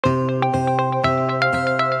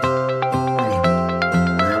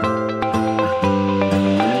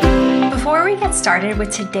get started with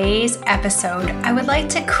today's episode, I would like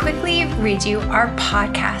to quickly read you our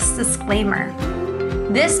podcast disclaimer.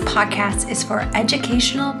 This podcast is for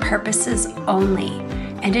educational purposes only,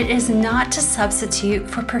 and it is not to substitute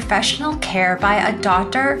for professional care by a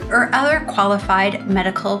doctor or other qualified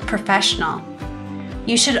medical professional.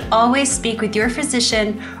 You should always speak with your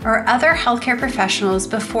physician or other healthcare professionals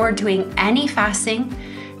before doing any fasting,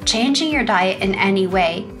 changing your diet in any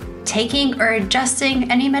way, taking or adjusting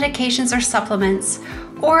any medications or supplements,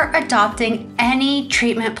 or adopting any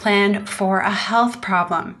treatment plan for a health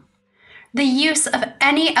problem. The use of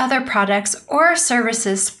any other products or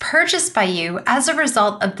services purchased by you as a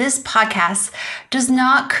result of this podcast does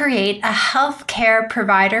not create a healthcare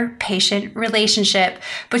provider-patient relationship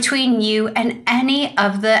between you and any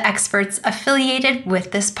of the experts affiliated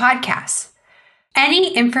with this podcast.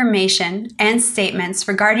 Any information and statements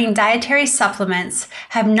regarding dietary supplements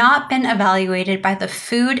have not been evaluated by the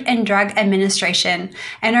Food and Drug Administration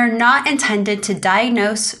and are not intended to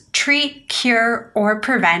diagnose, treat, cure, or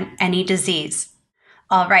prevent any disease.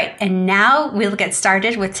 All right, and now we'll get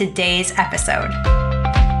started with today's episode.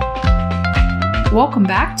 Welcome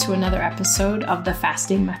back to another episode of the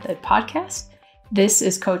Fasting Method Podcast. This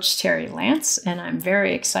is Coach Terri Lance, and I'm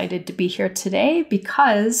very excited to be here today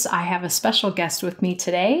because I have a special guest with me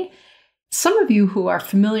today. Some of you who are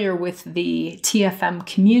familiar with the TFM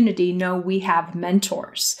community know we have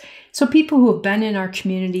mentors. So people who have been in our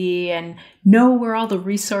community and know where all the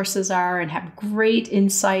resources are and have great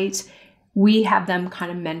insight, we have them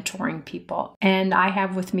kind of mentoring people. And I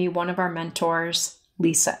have with me one of our mentors,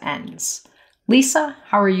 Lisa Enns. Lisa,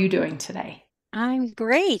 how are you doing today? I'm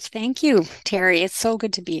great. Thank you, Terri. It's so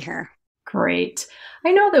good to be here. Great.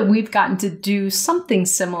 I know that we've gotten to do something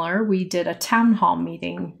similar. We did a town hall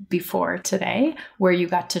meeting before today where you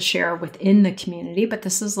got to share within the community, but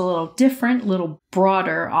this is a little different, little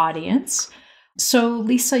broader audience. So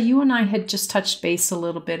Lisa, you and I had just touched base a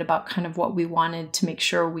little bit about kind of what we wanted to make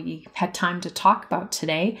sure we had time to talk about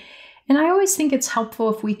today. And I always think it's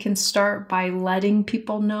helpful if we can start by letting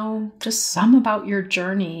people know just some about your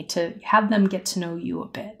journey to have them get to know you a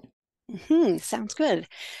bit. Sounds good.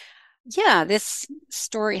 Yeah, this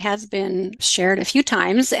story has been shared a few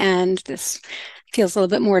times, and this feels a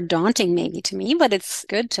little bit more daunting maybe to me, but it's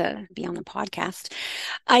good to be on the podcast.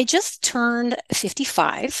 I just turned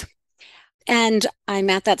 55. And I'm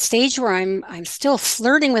at that stage where I'm still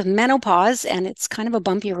flirting with menopause, and it's kind of a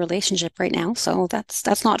bumpy relationship right now. So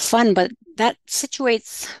that's not fun, but that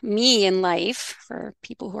situates me in life for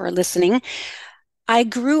people who are listening. I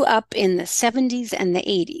grew up in the 70s and the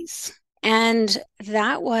 80s. And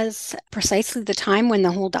that was precisely the time when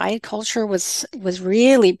the whole diet culture was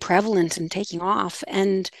really prevalent and taking off.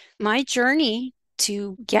 And my journey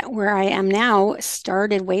to get where I am now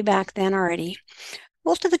started way back then already.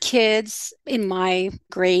 Most of the kids in my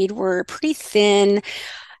grade were pretty thin.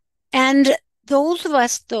 And those of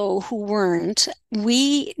us, though, who weren't,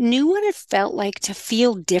 we knew what it felt like to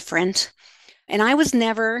feel different. And I was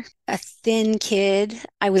never a thin kid.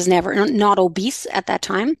 I was never not obese at that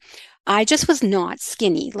time. I just was not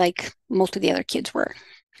skinny like most of the other kids were.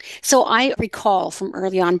 So I recall from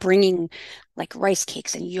early on bringing like rice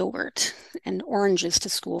cakes and yogurt and oranges to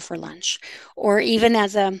school for lunch, or even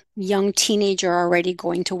as a young teenager already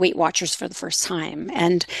going to Weight Watchers for the first time.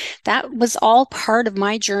 And that was all part of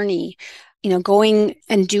my journey, going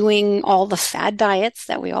and doing all the fad diets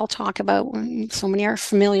that we all talk about, so many are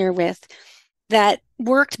familiar with, that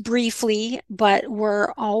worked briefly, but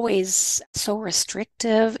were always so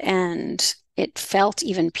restrictive, and it felt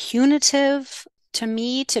even punitive to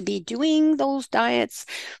me to be doing those diets.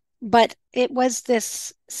 But it was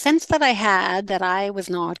this sense that I had that I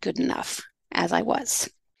was not good enough as I was.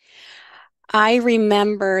 I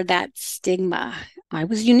remember that stigma. I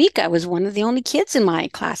was unique. I was one of the only kids in my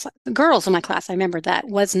class, the girls in my class, I remember that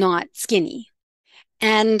was not skinny.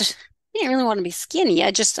 And I didn't really want to be skinny.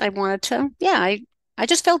 I wanted to, I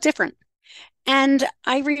just felt different. And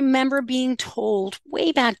I remember being told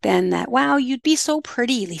way back then that, wow, you'd be so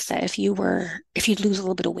pretty, Lisa, if you'd lose a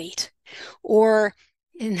little bit of weight. Or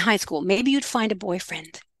in high school, maybe you'd find a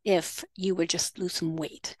boyfriend if you would just lose some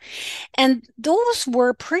weight. And those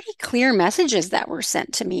were pretty clear messages that were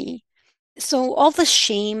sent to me. So all the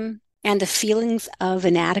shame and the feelings of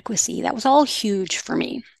inadequacy, that was all huge for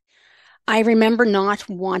me. I remember not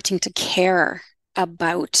wanting to care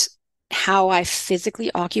about how I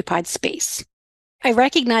physically occupied space. I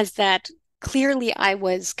recognized that clearly I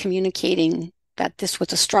was communicating that this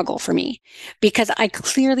was a struggle for me, because I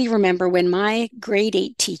clearly remember when my grade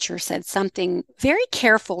 8 teacher said something very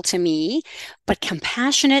careful to me, but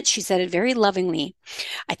compassionate. She said it very lovingly.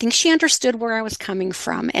 I think she understood where I was coming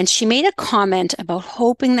from. And she made a comment about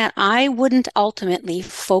hoping that I wouldn't ultimately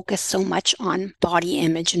focus so much on body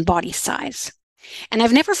image and body size. And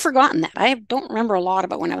I've never forgotten that. I don't remember a lot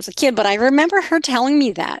about when I was a kid, but I remember her telling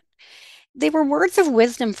me that. They were words of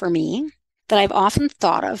wisdom for me that I've often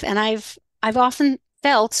thought of, and I've often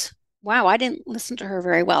felt, wow, I didn't listen to her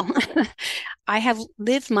very well. I have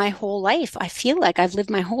lived my whole life. I feel like I've lived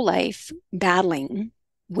my whole life battling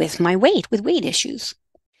with my weight, with weight issues.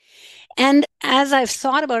 And as I've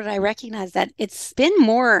thought about it, I recognize that it's been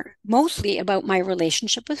mostly about my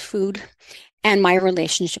relationship with food and my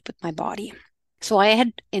relationship with my body. So I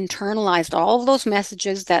had internalized all of those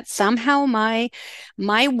messages that somehow my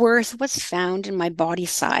worth was found in my body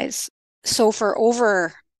size. So for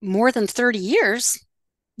over more than 30 years,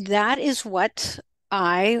 that is what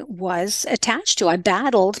I was attached to. I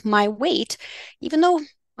battled my weight, even though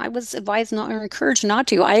I was advised not or encouraged not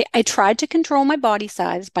to. I tried to control my body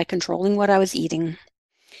size by controlling what I was eating.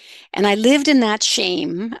 And I lived in that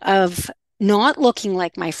shame of not looking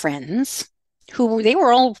like my friends, who they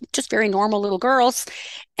were all just very normal little girls.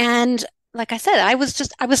 And like I said, I was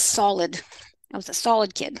solid. I was a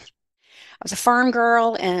solid kid. I was a farm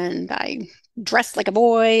girl and I dressed like a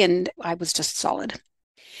boy and I was just solid.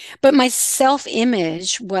 But my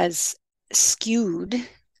self-image was skewed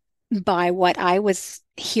by what I was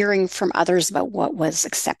hearing from others about what was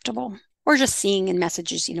acceptable, or just seeing in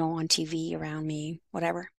messages, on TV around me,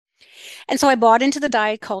 whatever. And so I bought into the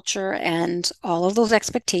diet culture and all of those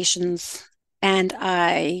expectations. And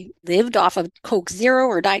I lived off of Coke Zero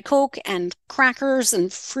or Diet Coke and crackers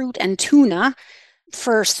and fruit and tuna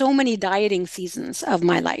for so many dieting seasons of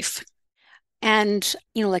my life. And,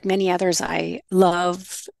 like many others, I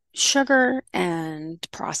love sugar and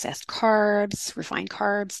processed carbs, refined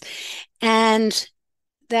carbs. And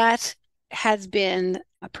that has been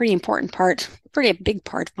a pretty big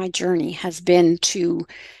part of my journey has been to,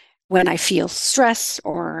 when I feel stress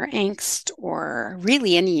or angst or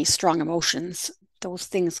really any strong emotions, those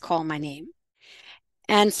things call my name.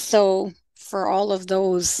 And so for all of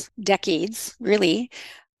those decades, really,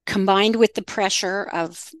 combined with the pressure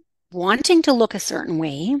of wanting to look a certain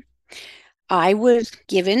way, I would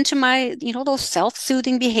give in to my, those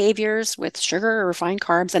self-soothing behaviors with sugar or refined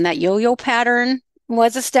carbs, and that yo-yo pattern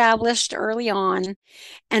was established early on.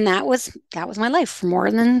 And that was my life for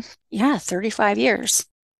more than 35 years.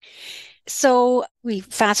 So we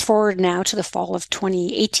fast forward now to the fall of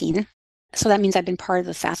 2018. So that means I've been part of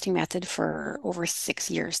the fasting method for over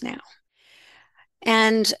 6 years now.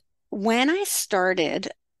 And when I started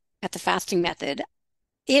at the fasting method,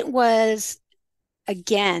 it was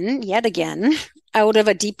yet again, out of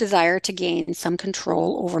a deep desire to gain some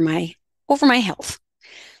control over my health.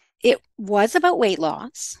 It was about weight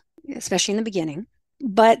loss, especially in the beginning,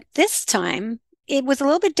 but this time it was a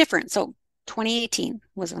little bit different. So 2018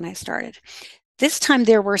 was when I started. This time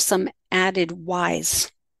there were some added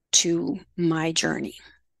whys to my journey.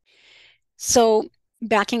 So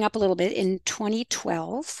backing up a little bit, in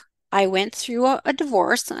 2012, I went through a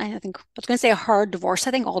divorce. I think I was going to say a hard divorce.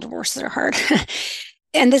 I think all divorces are hard.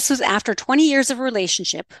 And this was after 20 years of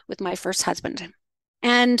relationship with my first husband.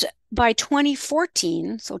 And by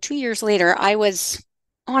 2014, so 2 years later, I was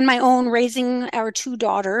on my own raising our 2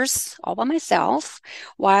 daughters all by myself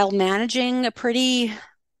while managing a pretty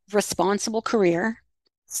responsible career.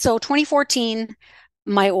 So 2014,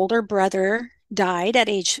 my older brother died at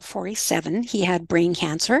age 47. He had brain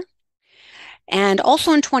cancer. And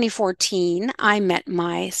also in 2014, I met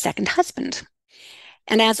my second husband.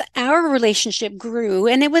 And as our relationship grew,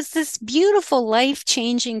 and it was this beautiful,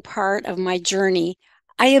 life-changing part of my journey,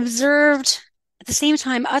 I observed at the same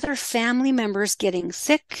time other family members getting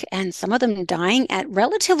sick and some of them dying at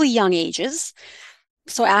relatively young ages.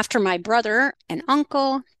 So after my brother, an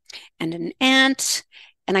uncle, and an aunt,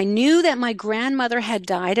 and I knew that my grandmother had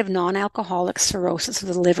died of non-alcoholic cirrhosis of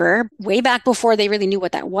the liver way back before they really knew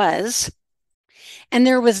what that was. And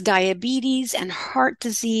there was diabetes and heart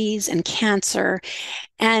disease and cancer.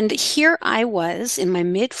 And here I was in my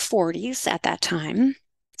mid 40s at that time.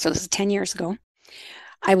 So this is 10 years ago.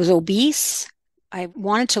 I was obese. I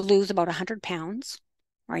wanted to lose about 100 pounds,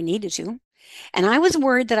 or I needed to. And I was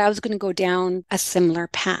worried that I was going to go down a similar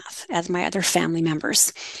path as my other family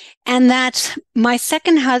members, and that my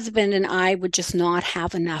second husband and I would just not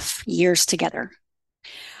have enough years together.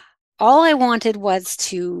 All I wanted was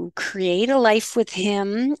to create a life with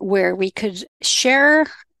him where we could share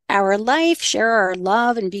our life, share our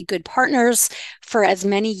love, and be good partners for as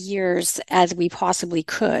many years as we possibly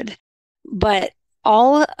could. But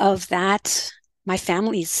all of that, my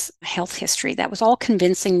family's health history, that was all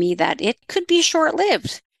convincing me that it could be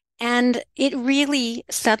short-lived. And it really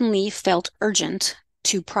suddenly felt urgent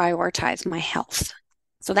to prioritize my health.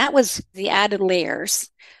 So that was the added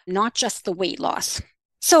layers, not just the weight loss.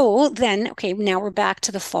 So then, okay, now we're back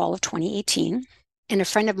to the fall of 2018. And a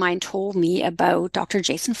friend of mine told me about Dr.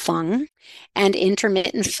 Jason Fung and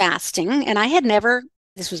intermittent fasting. And I had never,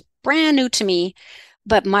 this was brand new to me,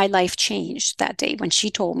 but my life changed that day when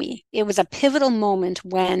she told me. It was a pivotal moment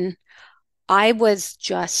when I was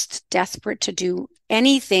just desperate to do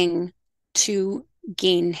anything to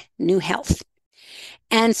gain new health.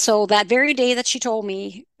 And so that very day that she told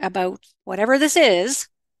me about whatever this is,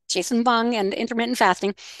 Jason Fung and intermittent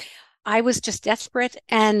fasting, I was just desperate.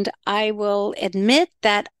 And I will admit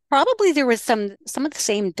that probably there was some of the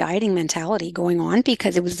same dieting mentality going on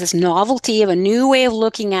because it was this novelty of a new way of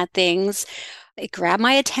looking at things. It grabbed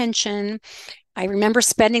my attention. I remember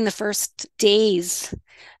spending the first days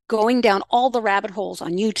going down all the rabbit holes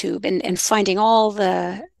on YouTube and finding all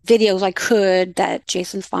the videos I could that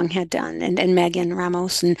Jason Fung had done and Megan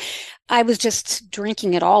Ramos. And I was just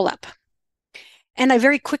drinking it all up. And I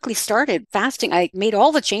very quickly started fasting. I made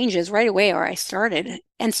all the changes right away, or I started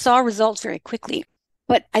and saw results very quickly.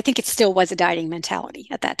 But I think it still was a dieting mentality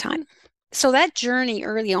at that time. So that journey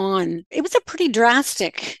early on, it was a pretty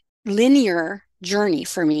drastic, linear journey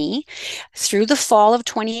for me through the fall of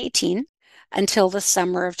 2018 until the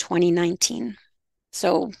summer of 2019.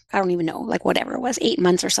 So I don't even know, like whatever it was, 8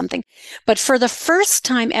 months or something. But for the first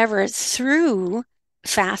time ever through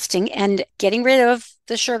fasting and getting rid of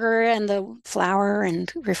the sugar and the flour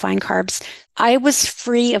and refined carbs, I was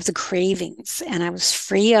free of the cravings and I was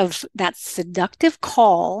free of that seductive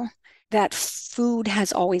call that food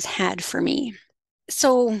has always had for me.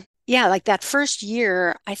 So yeah, like that first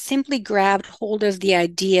year, I simply grabbed hold of the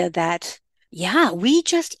idea that, yeah, we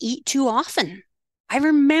just eat too often. I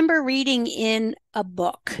remember reading in a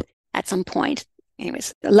book at some point,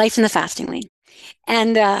 anyways, Life in the Fasting Lane.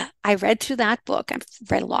 And I read through that book. I've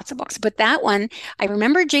read lots of books, but that one, I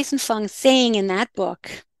remember Jason Fung saying in that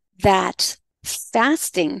book that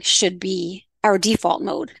fasting should be our default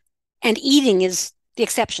mode and eating is the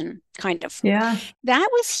exception, kind of. Yeah. That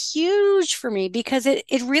was huge for me because it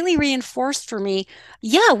really reinforced for me,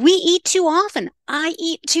 yeah, we eat too often. I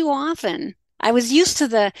eat too often. I was used to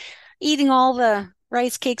the eating all the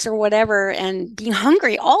rice cakes or whatever and being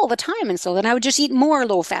hungry all the time. And so then I would just eat more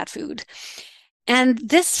low-fat food. And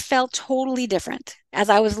this felt totally different as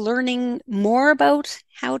I was learning more about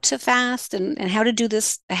how to fast and how to do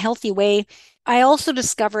this a healthy way. I also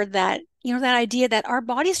discovered that, that idea that our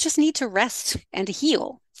bodies just need to rest and to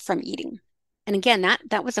heal from eating. And again,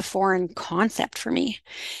 that was a foreign concept for me.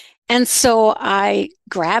 And so I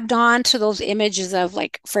grabbed on to those images of,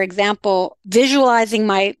 like, for example, visualizing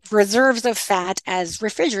my reserves of fat as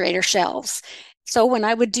refrigerator shelves. So when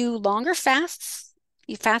I would do longer fasts,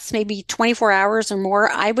 you fast maybe 24 hours or more,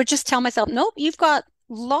 I would just tell myself, nope, you've got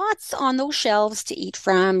lots on those shelves to eat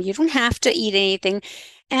from. You don't have to eat anything.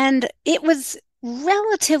 And it was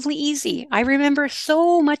relatively easy. I remember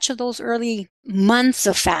so much of those early months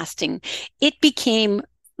of fasting. It became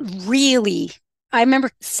really, I remember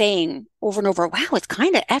saying over and over, wow, it's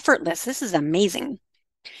kind of effortless. This is amazing.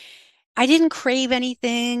 I didn't crave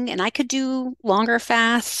anything and I could do longer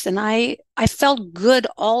fasts and I felt good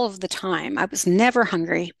all of the time. I was never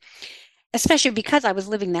hungry, especially because I was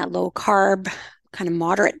living that low carb, kind of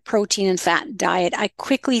moderate protein and fat diet. I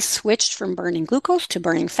quickly switched from burning glucose to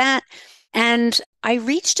burning fat and I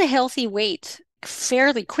reached a healthy weight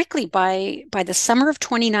fairly quickly. By the summer of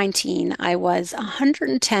 2019, I was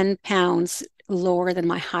 110 pounds lower than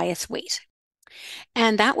my highest weight.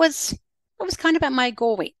 And that was kind of at my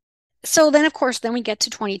goal weight. So then, of course, then we get to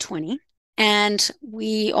 2020, and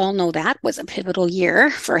we all know that was a pivotal year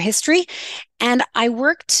for history. And I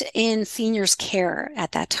worked in seniors care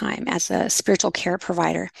at that time as a spiritual care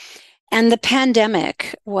provider. And the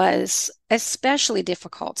pandemic was especially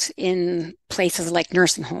difficult in places like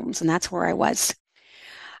nursing homes, and that's where I was.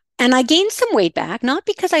 And I gained some weight back, not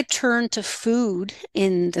because I turned to food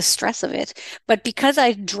in the stress of it, but because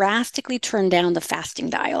I drastically turned down the fasting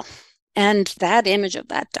dial. And that image of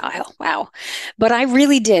that dial, wow. But I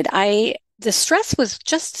really did. The stress was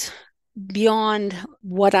just beyond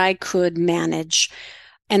what I could manage.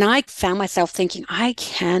 And I found myself thinking, I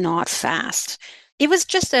cannot fast. It was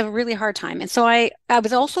just a really hard time. And so I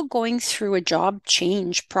was also going through a job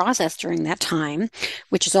change process during that time,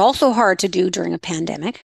 which is also hard to do during a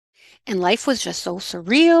pandemic. And life was just so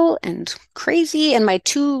surreal and crazy. And my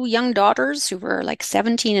two young daughters, who were like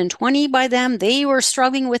 17 and 20 by then, they were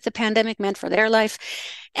struggling with the pandemic meant for their life.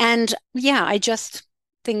 And yeah,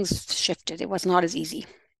 things shifted. It was not as easy.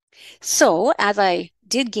 So as I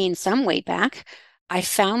did gain some weight back, I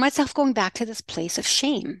found myself going back to this place of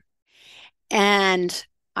shame. And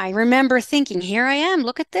I remember thinking, here I am,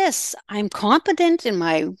 look at this. I'm competent in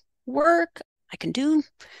my work. I can do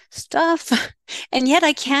stuff. And yet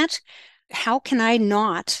I can't. How can I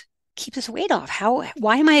not keep this weight off?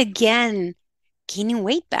 Why am I again gaining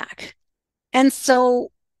weight back? And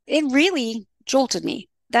so it really jolted me,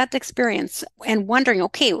 that experience, and wondering,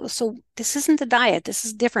 okay, so this isn't a diet, this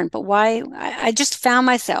is different, but why? I just found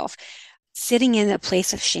myself sitting in a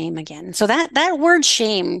place of shame again. So that word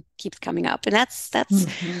shame keeps coming up. And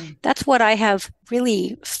that's what I have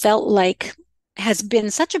really felt like has been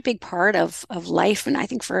such a big part of life. And I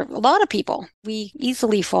think for a lot of people, we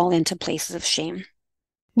easily fall into places of shame.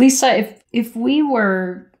 Lisa, if we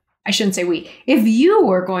were, I shouldn't say we, if you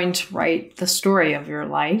were going to write the story of your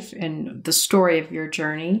life and the story of your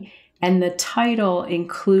journey, and the title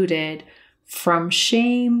included From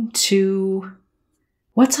Shame to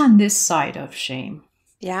What's on this side of shame?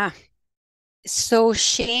 Yeah. So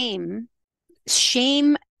shame,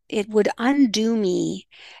 it would undo me,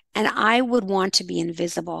 and I would want to be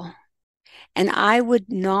invisible. And I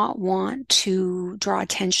would not want to draw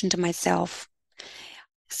attention to myself.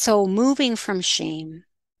 So moving from shame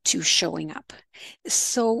to showing up.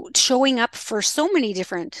 So showing up for so many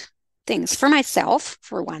different things. For myself,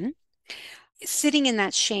 for one, sitting in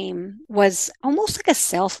that shame was almost like a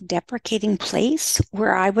self-deprecating place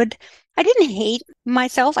where I didn't hate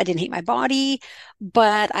myself. I didn't hate my body,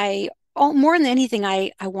 but more than anything,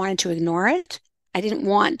 I wanted to ignore it. I didn't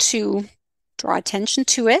want to draw attention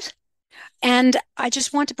to it. And I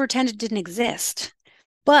just want to pretend it didn't exist.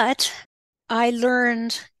 But I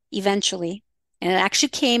learned eventually, and it actually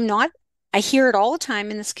came I hear it all the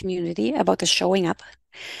time in this community about the showing up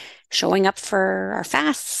for our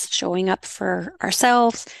fasts, showing up for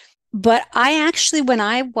ourselves. But when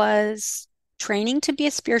I was training to be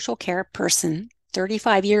a spiritual care person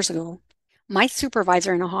 35 years ago, my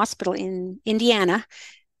supervisor in a hospital in Indiana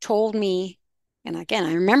told me, and again,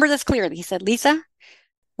 I remember this clearly. He said, Lisa,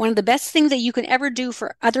 one of the best things that you can ever do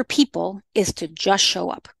for other people is to just show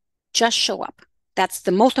up. Just show up. That's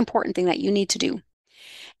the most important thing that you need to do.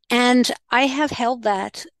 And I have held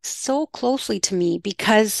that so closely to me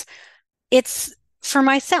because it's for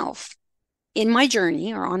myself in my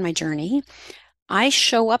journey or on my journey. I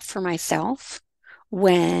show up for myself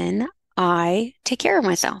when I take care of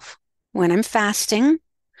myself, when I'm fasting,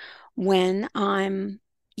 when I'm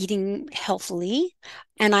eating healthily.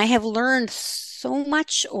 And I have learned so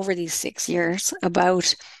much over these 6 years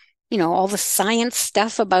about, all the science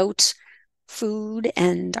stuff about food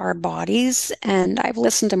and our bodies. And I've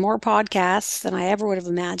listened to more podcasts than I ever would have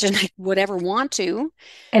imagined I would ever want to.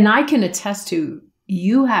 And I can attest to,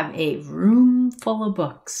 you have a room full of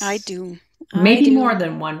books. I do. Maybe more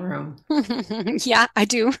than one room. Yeah, I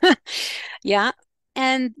do. Yeah.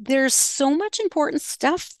 And there's so much important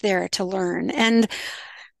stuff there to learn. And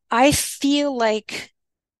I feel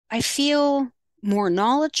more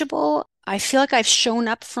knowledgeable. I feel like I've shown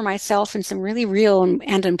up for myself in some really real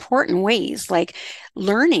and important ways, like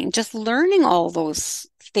just learning all those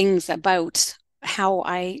things about how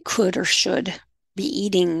I could or should be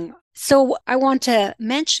eating. So I want to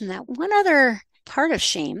mention that one other part of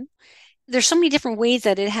shame, there's so many different ways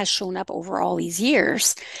that it has shown up over all these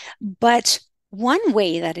years, but one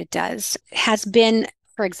way that it does has been,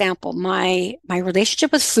 for example, my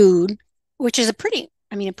relationship with food, which is a pretty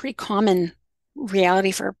common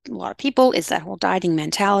reality for a lot of people, is that whole dieting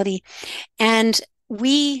mentality. And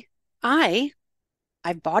I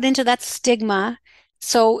bought into that stigma.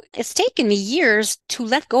 So it's taken me years to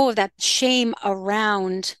let go of that shame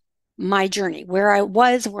around my journey, where I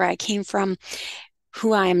was, where I came from,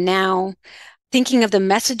 who I am now, thinking of the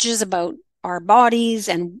messages about our bodies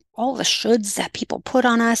and all the shoulds that people put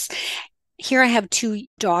on us. Here I have two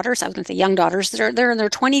daughters. I was going to say young daughters. They're in their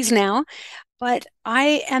 20s now. But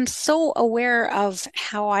I am so aware of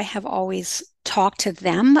how I have always talked to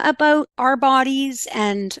them about our bodies.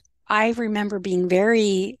 And I remember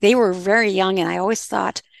they were very young, and I always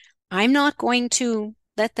thought, I'm not going to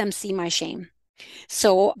let them see my shame.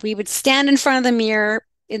 So we would stand in front of the mirror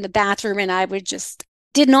in the bathroom, and I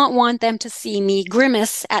did not want them to see me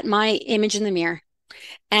grimace at my image in the mirror.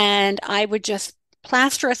 And I would just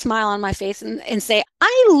plaster a smile on my face and say,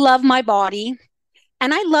 I love my body.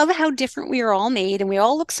 And I love how different we are all made, and we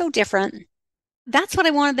all look so different. That's what I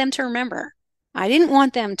wanted them to remember. I didn't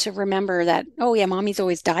want them to remember that, oh yeah, mommy's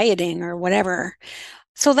always dieting or whatever.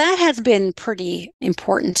 So that has been pretty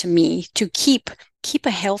important to me to keep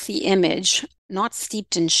a healthy image, not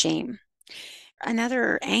steeped in shame.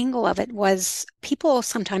 Another angle of it was people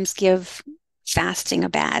sometimes give fasting a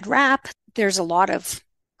bad rap. There's a lot of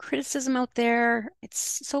criticism out there.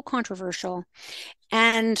 It's so controversial.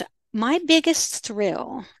 And my biggest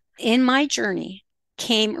thrill in my journey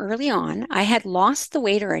came early on. I had lost the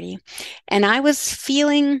weight already, and I was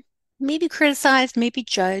feeling maybe criticized, maybe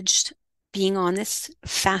judged being on this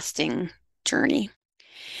fasting journey.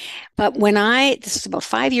 But this is about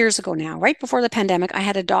 5 years ago now, right before the pandemic, I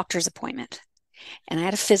had a doctor's appointment and I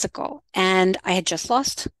had a physical and I had just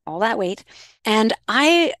lost all that weight. And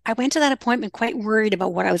I went to that appointment quite worried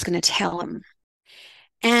about what I was going to tell him.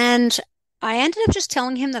 And I ended up just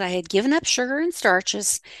telling him that I had given up sugar and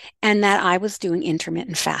starches and that I was doing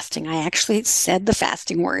intermittent fasting. I actually said the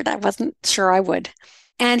fasting word. I wasn't sure I would.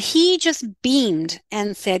 And he just beamed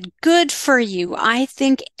and said, "Good for you. I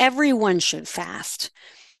think everyone should fast."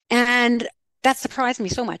 And that surprised me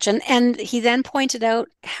so much. And he then pointed out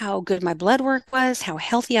how good my blood work was, how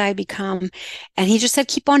healthy I had become. And he just said,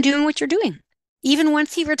 "Keep on doing what you're doing." Even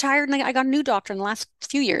once he retired and I got a new doctor in the last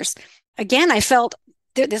few years, again, I felt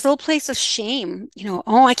this little place of shame,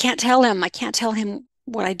 oh, I can't tell him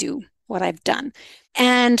what I do, what I've done.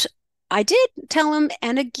 And I did tell him.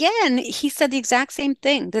 And again, he said the exact same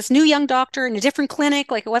thing. This new young doctor in a different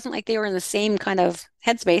clinic, like it wasn't like they were in the same kind of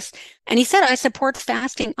headspace. And he said, "I support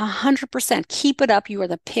fasting 100%. Keep it up. You are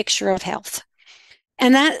the picture of health."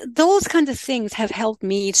 And those kinds of things have helped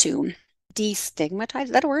me to destigmatize,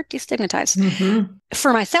 is that a word? Destigmatize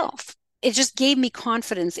for myself. It just gave me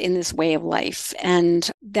confidence in this way of life.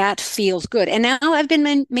 And that feels good. And now I've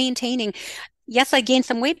been maintaining, yes, I gained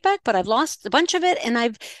some weight back, but I've lost a bunch of it. And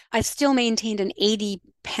I've still maintained an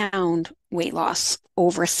 80-pound weight loss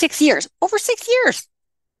over 6 years. Over 6 years.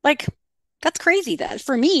 Like, that's crazy. That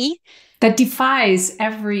for me. That defies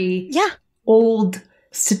every old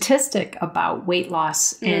statistic about weight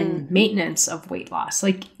loss and maintenance of weight loss.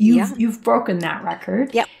 Like you've broken that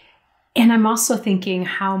record. Yep. And I'm also thinking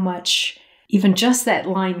how much, even just that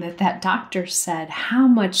line that doctor said, how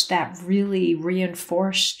much that really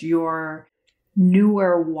reinforced your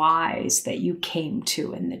newer whys that you came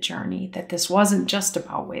to in the journey, that this wasn't just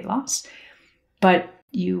about weight loss, but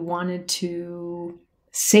you wanted to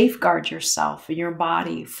safeguard yourself and your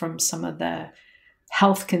body from some of the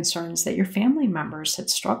health concerns that your family members had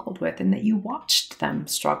struggled with and that you watched them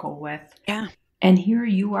struggle with. Yeah. And here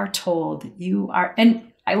you are told you are, and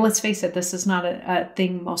let's face it, this is not a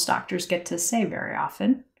thing most doctors get to say very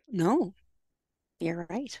often. No, you're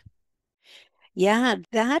right. Yeah,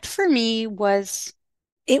 that for me it was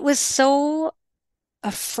so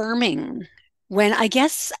affirming when I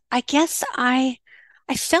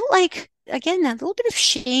felt like, again, that little bit of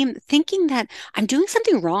shame, thinking that I'm doing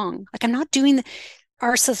something wrong. Like I'm not doing,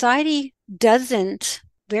 our society doesn't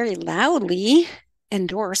very loudly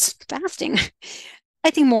endorse fasting. I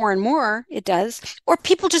think more and more it does, or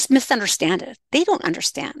people just misunderstand it. They don't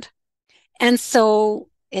understand. And so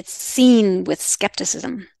it's seen with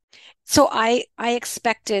skepticism. So I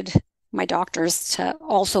expected my doctors to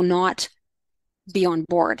also not be on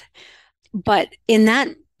board. But in that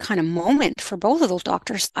kind of moment for both of those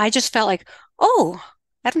doctors, I just felt like, oh,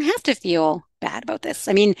 I don't have to feel bad about this.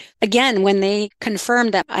 I mean, again, when they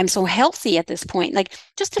confirmed that I'm so healthy at this point, like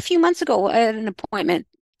just a few months ago at an appointment,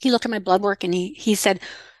 he looked at my blood work and he said,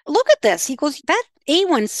 "Look at this." He goes, "That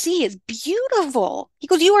A1C is beautiful." He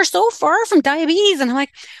goes, "You are so far from diabetes." And I'm like,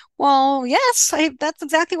 well, yes, that's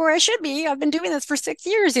exactly where I should be. I've been doing this for 6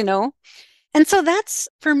 years. And so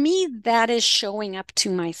for me, that is showing up to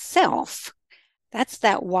myself. That's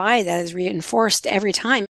that why that is reinforced every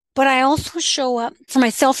time. But I also show up for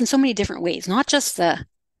myself in so many different ways, not just the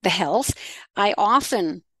health. I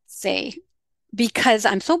often say, because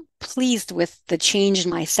I'm so pleased with the change in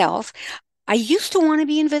myself, I used to want to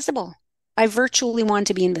be invisible. I virtually wanted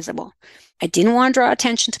to be invisible. I didn't want to draw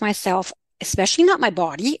attention to myself, especially not my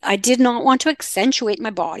body. I did not want to accentuate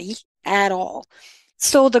my body at all.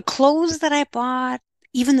 So the clothes that I bought,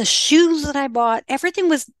 even the shoes that I bought,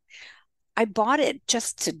 I bought it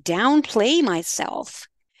just to downplay myself.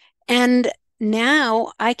 And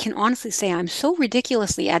now I can honestly say I'm so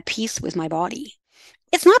ridiculously at peace with my body.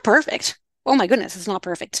 It's not perfect. Oh my goodness, it's not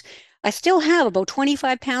perfect. I still have about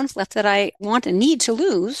 25 pounds left that I want and need to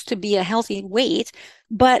lose to be a healthy weight,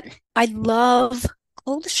 but I love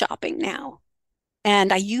clothes shopping now.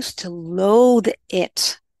 And I used to loathe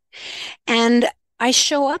it. And I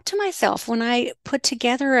show up to myself when I put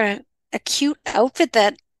together a cute outfit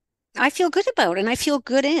that I feel good about and I feel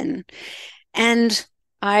good in. And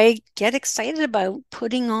I get excited about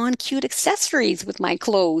putting on cute accessories with my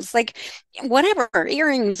clothes, like whatever,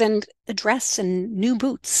 earrings and a dress and new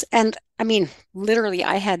boots. And I mean, literally,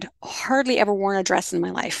 I had hardly ever worn a dress in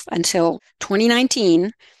my life until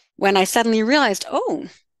 2019 when I suddenly realized, oh,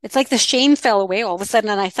 it's like the shame fell away all of a sudden.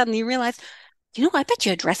 And I suddenly realized, I bet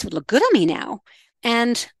you a dress would look good on me now.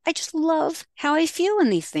 And I just love how I feel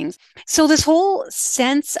in these things. So this whole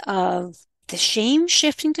sense of the shame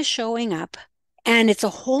shifting to showing up, and it's a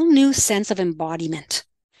whole new sense of embodiment.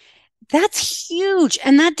 That's huge.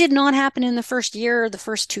 And that did not happen in the first year or the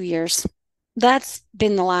first 2 years. That's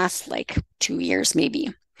been the last like 2 years,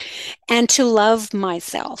 maybe. And to love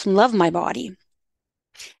myself, love my body.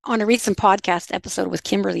 On a recent podcast episode with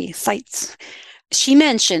Kimberly Seitz, she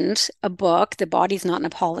mentioned a book, The Body's Not an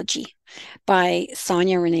Apology, by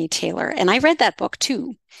Sonia Renee Taylor. And I read that book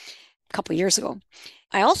too, a couple of years ago.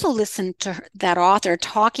 I also listened to that author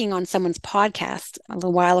talking on someone's podcast a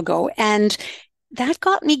little while ago, and that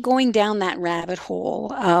got me going down that rabbit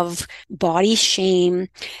hole of body shame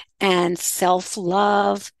and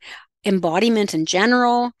self-love, embodiment in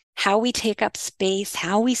general, how we take up space,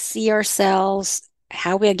 how we see ourselves,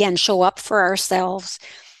 how we, again, show up for ourselves.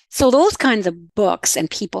 So those kinds of books and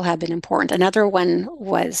people have been important. Another one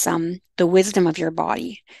was The Wisdom of Your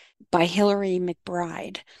Body by Hilary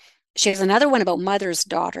McBride. She has another one about mothers,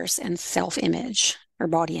 daughters, and self-image or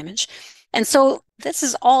body image. And so this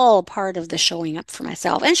is all part of the showing up for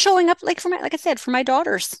myself and showing up like like I said, for my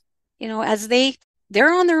daughters, as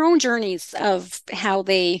they're on their own journeys of how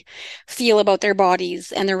they feel about their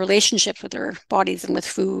bodies and their relationships with their bodies and with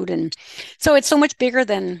food. And so it's so much bigger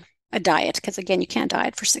than a diet, because again, you can't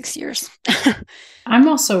diet for 6 years. I'm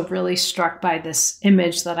also really struck by this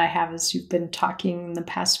image that I have as you've been talking in the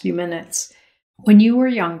past few minutes. When you were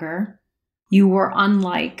younger, you were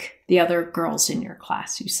unlike the other girls in your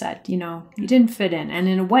class. You said, you didn't fit in. And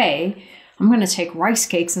in a way, I'm going to take rice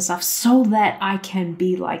cakes and stuff so that I can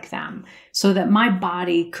be like them, so that my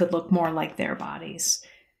body could look more like their bodies.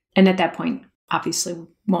 And at that point, obviously,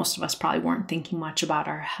 most of us probably weren't thinking much about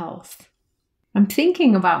our health. I'm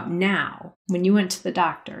thinking about now, when you went to the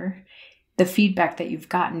doctor, the feedback that you've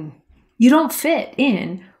gotten, you don't fit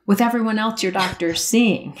in with everyone else your doctor is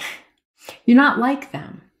seeing. You're not like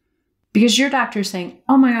them. Because your doctor is saying,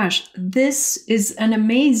 oh my gosh, this is an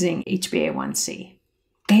amazing HbA1c.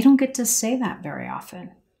 They don't get to say that very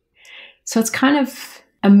often. So it's kind of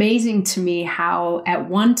amazing to me how at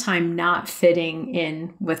one time not fitting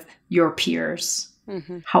in with your peers,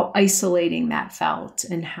 how isolating that felt,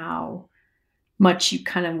 and how much you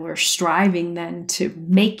kind of were striving then to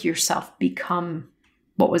make yourself become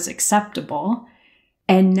what was acceptable.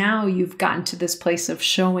 And now you've gotten to this place of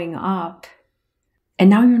showing up, and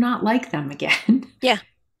now you're not like them again. Yeah.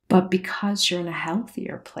 But because you're in a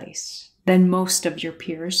healthier place than most of your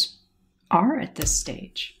peers are at this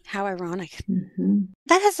stage. How ironic.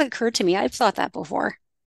 That has occurred to me. I've thought that before.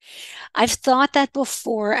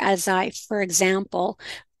 For example,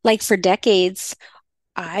 like for decades,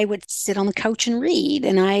 I would sit on the couch and read,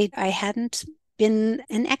 and I hadn't been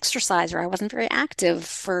an exerciser. I wasn't very active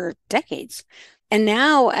for decades. And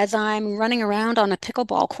now, as I'm running around on a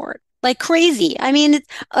pickleball court like crazy, I mean, it's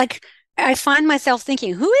like I find myself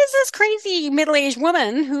thinking, who is this crazy middle-aged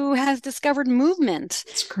woman who has discovered movement?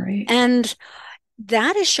 It's great. And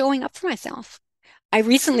that is showing up for myself. I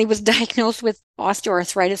recently was diagnosed with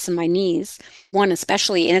osteoarthritis in my knees, one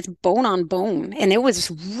especially, and it's bone on bone, and it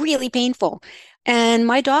was really painful. And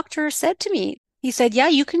my doctor said to me, he said, yeah,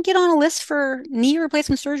 you can get on a list for knee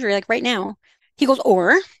replacement surgery like right now. He goes,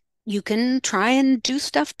 or you can try and do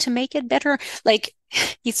stuff to make it better. Like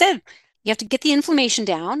he said, you have to get the inflammation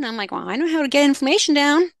down. And I'm like, well, I know how to get inflammation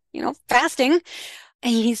down, fasting.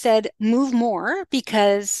 And he said, move more,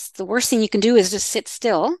 because the worst thing you can do is just sit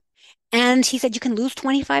still. And he said, you can lose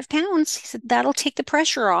 25 pounds. He said, that'll take the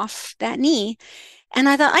pressure off that knee. And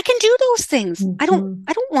I thought, I can do those things. I don't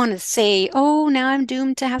want to say, oh, now I'm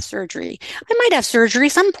doomed to have surgery. I might have surgery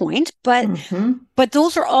some point, but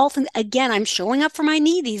those are all things. Again, I'm showing up for my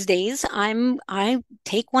knee these days. I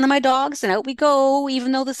take one of my dogs and out we go,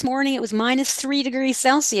 even though this morning it was -3 degrees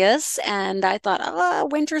Celsius. And I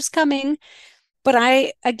thought, winter's coming.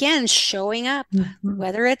 But again, showing up,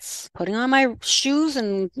 whether it's putting on my shoes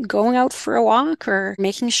and going out for a walk or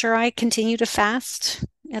making sure I continue to fast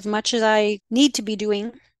as much as I need to be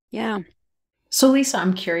doing. Yeah. So Lisa,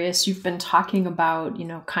 I'm curious, you've been talking about,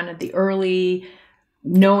 kind of the early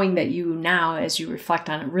knowing that you now, as you reflect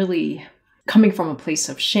on it, really coming from a place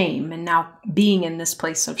of shame and now being in this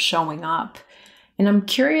place of showing up. And I'm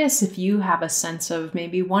curious if you have a sense of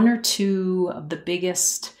maybe one or two of the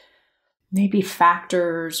biggest maybe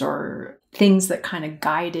factors or things that kind of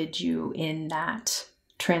guided you in that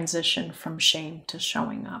transition from shame to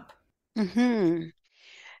showing up? Mm-hmm.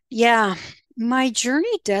 Yeah, my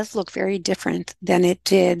journey does look very different than it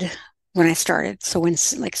did when I started. So when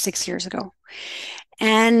like 6 years ago.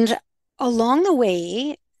 And along the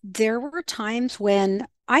way, there were times when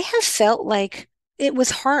I have felt like it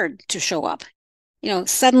was hard to show up.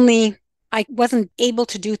 Suddenly I wasn't able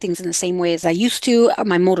to do things in the same way as I used to.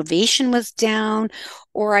 My motivation was down,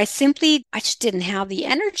 or I just didn't have the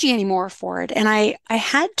energy anymore for it. And I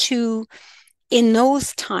had to, in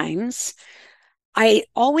those times, I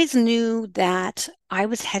always knew that I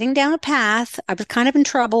was heading down a path. I was kind of in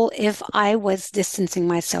trouble if I was distancing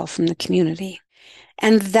myself from the community.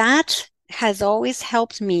 And that has always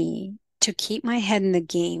helped me to keep my head in the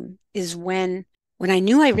game is when I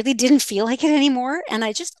knew I really didn't feel like it anymore and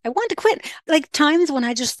I wanted to quit. Like times when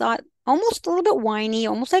I just thought almost a little bit whiny,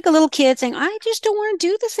 almost like a little kid saying, I just don't want to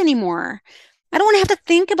do this anymore. I don't want to have to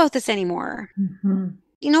think about this anymore. Mm-hmm.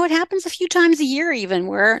 It happens a few times a year even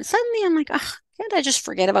where suddenly I'm like, oh, can't I just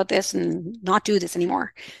forget about this and not do this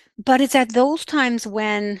anymore? But it's at those times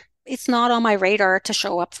when it's not on my radar to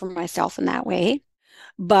show up for myself in that way.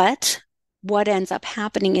 But what ends up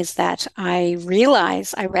happening is that I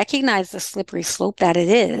recognize the slippery slope that it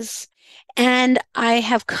is. And I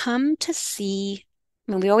have come to see,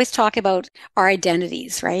 I mean, we always talk about our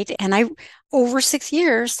identities, right? Over 6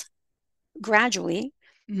 years, gradually,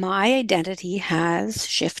 my identity has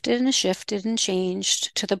shifted and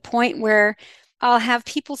changed to the point where I'll have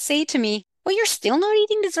people say to me, well, you're still not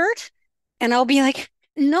eating dessert? And I'll be like,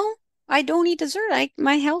 no, I don't eat dessert.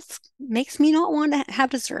 My health makes me not want to have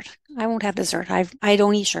dessert. I won't have dessert. I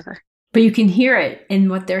don't eat sugar. But you can hear it in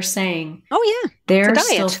what they're saying. Oh, yeah. They're It's a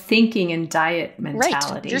still diet. thinking in diet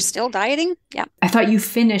mentality. Right. You're still dieting? Yeah. I thought you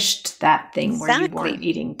finished that thing where you Exactly. weren't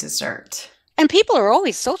eating dessert. And people are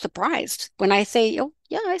always so surprised when I say, oh,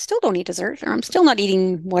 yeah, I still don't eat dessert, or I'm still not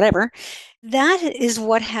eating whatever. That is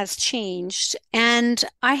what has changed. And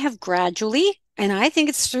I have gradually, and I think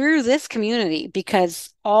it's through this community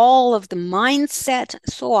because all of the mindset,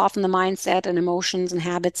 so often the mindset and emotions and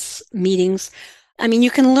habits meetings, I mean,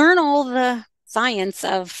 you can learn all the science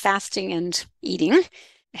of fasting and eating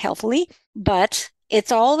healthily, but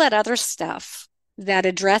it's all that other stuff that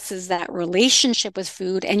addresses that relationship with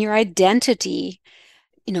food and your identity.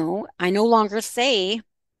 I no longer say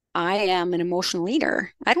I am an emotional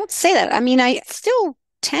eater. I don't say that. I mean, I still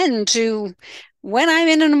tend to, when I'm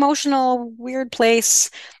in an emotional, weird place,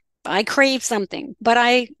 I crave something, but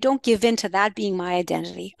I don't give in to that being my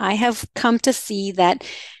identity. I have come to see that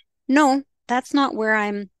no, that's not where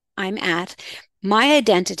I'm at. My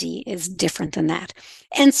identity is different than that.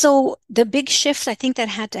 And so the big shift I think that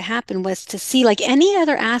had to happen was to see like any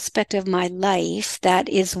other aspect of my life that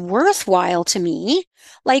is worthwhile to me.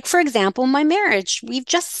 Like, for example, my marriage. We've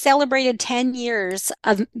just celebrated 10 years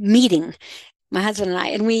of meeting, my husband and I,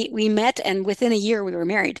 and we met and within a year we were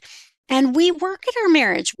married. And we work at our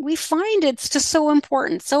marriage. We find it's just so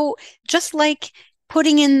important. So just like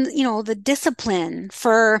putting in, the discipline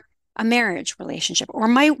for a marriage relationship or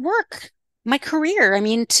my work, my career. I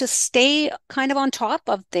mean, to stay kind of on top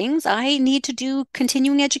of things, I need to do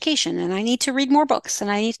continuing education and I need to read more books and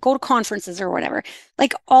I need to go to conferences or whatever.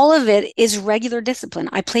 Like all of it is regular discipline.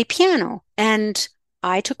 I play piano and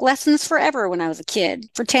I took lessons forever when I was a kid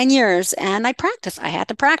for 10 years and I practiced. I had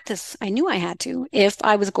to practice. I knew I had to if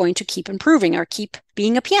I was going to keep improving or keep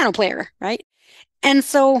being a piano player, right? And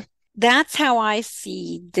so that's how I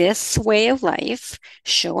see this way of life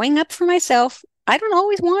showing up for myself. I don't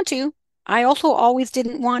always want to. I also always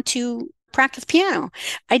didn't want to practice piano.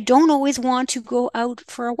 I don't always want to go out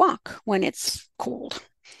for a walk when it's cold.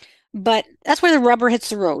 But that's where the rubber hits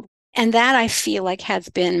the road. And that I feel like has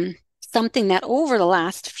been something that over the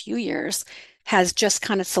last few years has just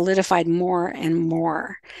kind of solidified more and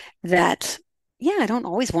more that, yeah, I don't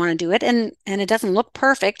always want to do it. And it doesn't look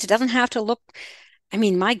perfect. It doesn't have to look, I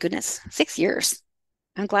mean, my goodness, 6 years.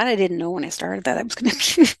 I'm glad I didn't know when I started that I was going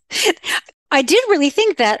to be. I did really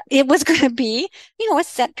think that it was going to be, a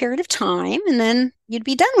set period of time and then you'd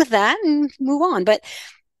be done with that and move on. But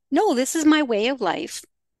no, this is my way of life.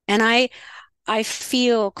 And I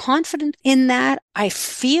feel confident in that. I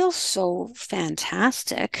feel so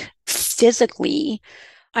fantastic physically.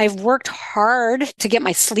 I've worked hard to get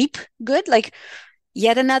my sleep good. Like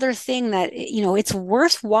yet another thing that, it's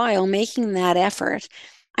worthwhile making that effort.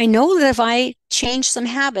 I know that if I change some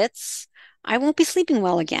habits, I won't be sleeping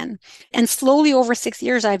well again. And slowly over 6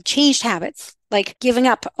 years, I've changed habits, like giving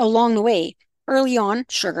up along the way. Early on,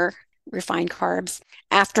 sugar, refined carbs.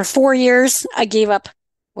 After 4 years, I gave up,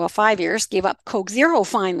 well, 5 years, gave up Coke Zero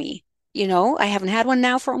finally. I haven't had one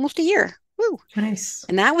now for almost a year. Woo. Nice.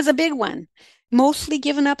 And that was a big one. Mostly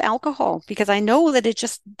given up alcohol because I know that it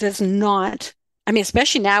just does not, I mean,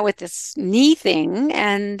 especially now with this knee thing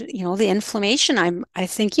and, the inflammation, I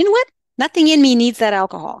think, you know what? Nothing in me needs that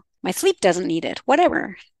alcohol. My sleep doesn't need it,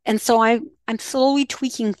 whatever. And so I'm slowly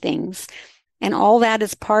tweaking things. And all that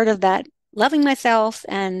is part of that loving myself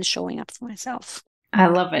and showing up for myself. I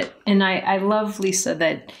love it. And I love, Lisa,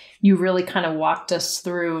 that you really kind of walked us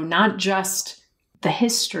through not just the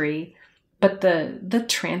history, but the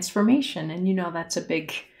transformation. And that's a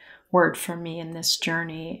big word for me in this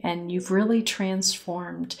journey. And you've really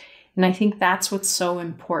transformed. And I think that's what's so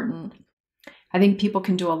important. I think people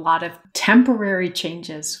can do a lot of temporary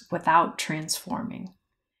changes without transforming.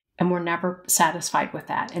 And we're never satisfied with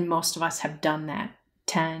that. And most of us have done that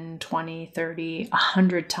 10, 20, 30,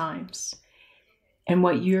 100 times. And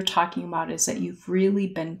what you're talking about is that you've really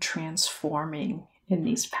been transforming in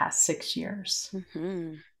these past 6 years.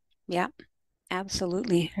 Mm-hmm. Yeah,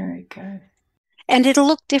 absolutely. Very good. And it'll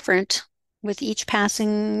look different with each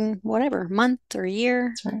passing, whatever, month or year.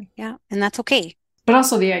 That's right. Yeah, and that's okay. But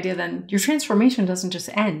also the idea then your transformation doesn't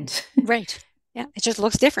just end. Right. Yeah, it just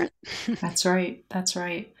looks different. That's right. That's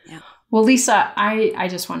right. Yeah. Well, Lisa, I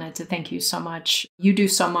just wanted to thank you so much. You do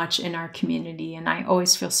so much in our community, and I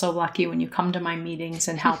always feel so lucky when you come to my meetings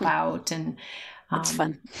and help out. And it's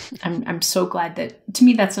fun. I'm so glad that, to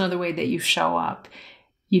me, that's another way that you show up.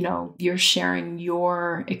 You're sharing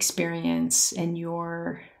your experience and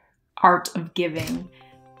your art of giving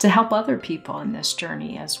to help other people in this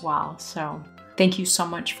journey as well. So thank you so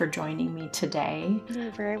much for joining me today.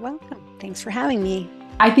 You're very welcome. Thanks for having me.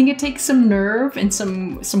 I think it takes some nerve and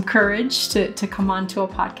some courage to come onto a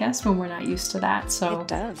podcast when we're not used to that. So it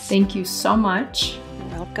does. Thank you so much.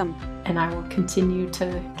 You're welcome. And I will continue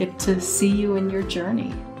to get to see you in your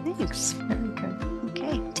journey. Thanks. Very good.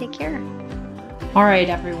 Okay, take care. All right,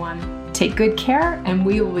 everyone. Take good care, and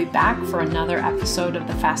we will be back for another episode of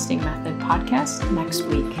the Fasting Method podcast next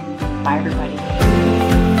week. Bye,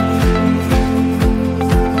 everybody.